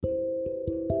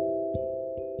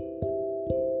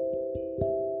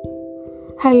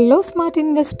Hello, smart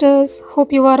investors.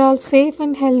 Hope you are all safe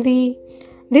and healthy.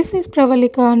 This is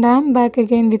Pravalika, and I am back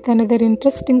again with another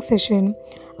interesting session.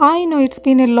 I know it's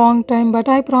been a long time, but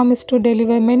I promise to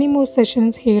deliver many more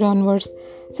sessions here onwards.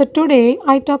 So, today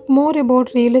I talk more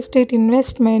about real estate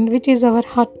investment, which is our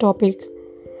hot topic.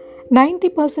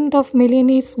 90% of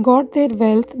millionaires got their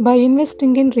wealth by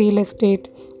investing in real estate,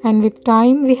 and with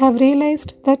time, we have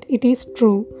realized that it is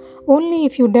true only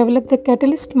if you develop the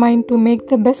catalyst mind to make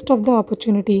the best of the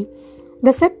opportunity.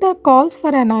 The sector calls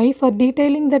for an eye for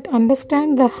detailing that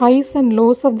understand the highs and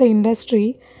lows of the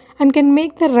industry and can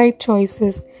make the right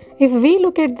choices. If we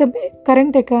look at the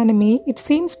current economy, it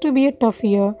seems to be a tough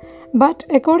year, but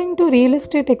according to real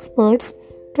estate experts,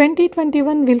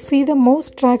 2021 will see the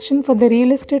most traction for the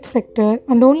real estate sector,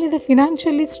 and only the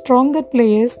financially stronger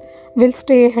players will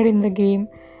stay ahead in the game.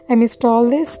 Amidst all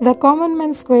this, the common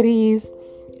man's query is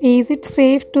it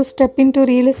safe to step into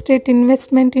real estate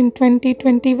investment in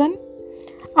 2021?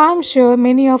 I'm sure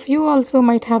many of you also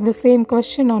might have the same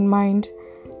question on mind.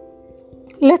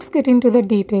 Let's get into the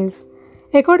details.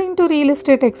 According to real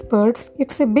estate experts,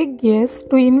 it's a big yes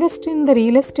to invest in the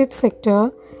real estate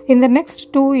sector in the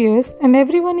next 2 years, and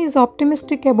everyone is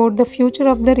optimistic about the future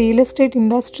of the real estate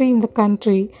industry in the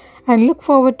country and look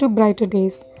forward to brighter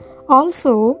days.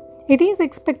 Also, it is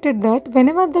expected that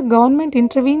whenever the government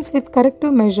intervenes with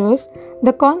corrective measures,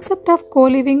 the concept of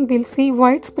co-living will see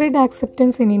widespread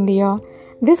acceptance in India.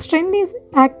 This trend is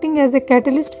acting as a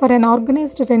catalyst for an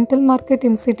organized rental market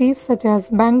in cities such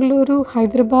as Bangalore,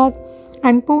 Hyderabad,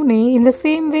 and Pune in the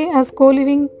same way as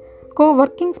co-working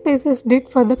spaces did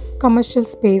for the commercial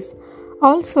space.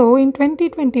 Also, in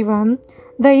 2021,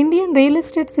 the Indian real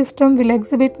estate system will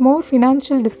exhibit more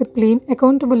financial discipline,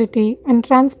 accountability, and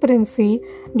transparency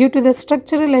due to the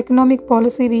structural economic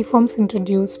policy reforms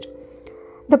introduced.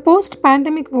 The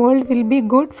post-pandemic world will be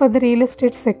good for the real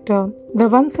estate sector, the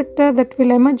one sector that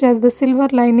will emerge as the silver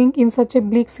lining in such a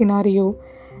bleak scenario.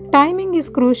 Timing is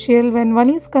crucial when one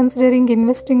is considering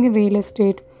investing in real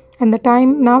estate, and the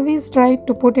time now is right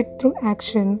to put it through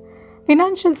action.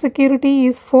 Financial security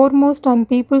is foremost on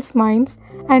people's minds,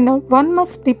 and one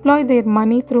must deploy their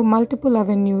money through multiple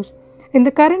avenues. In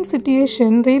the current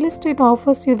situation, real estate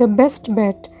offers you the best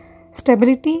bet: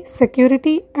 stability,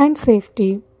 security, and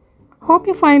safety. Hope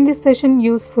you find this session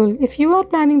useful. If you are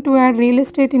planning to add real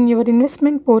estate in your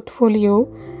investment portfolio,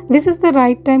 this is the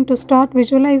right time to start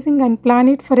visualizing and plan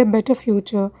it for a better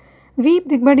future. We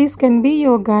Big Buddies can be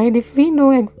your guide if we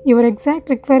know your exact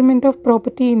requirement of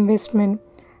property investment.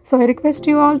 So I request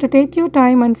you all to take your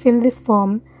time and fill this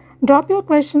form. Drop your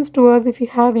questions to us if you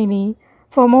have any.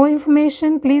 For more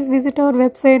information, please visit our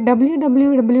website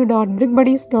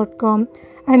www.brickbuddies.com,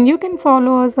 and you can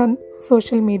follow us on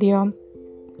social media.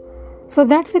 So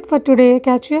that's it for today.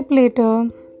 Catch you up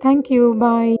later. Thank you.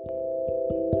 Bye.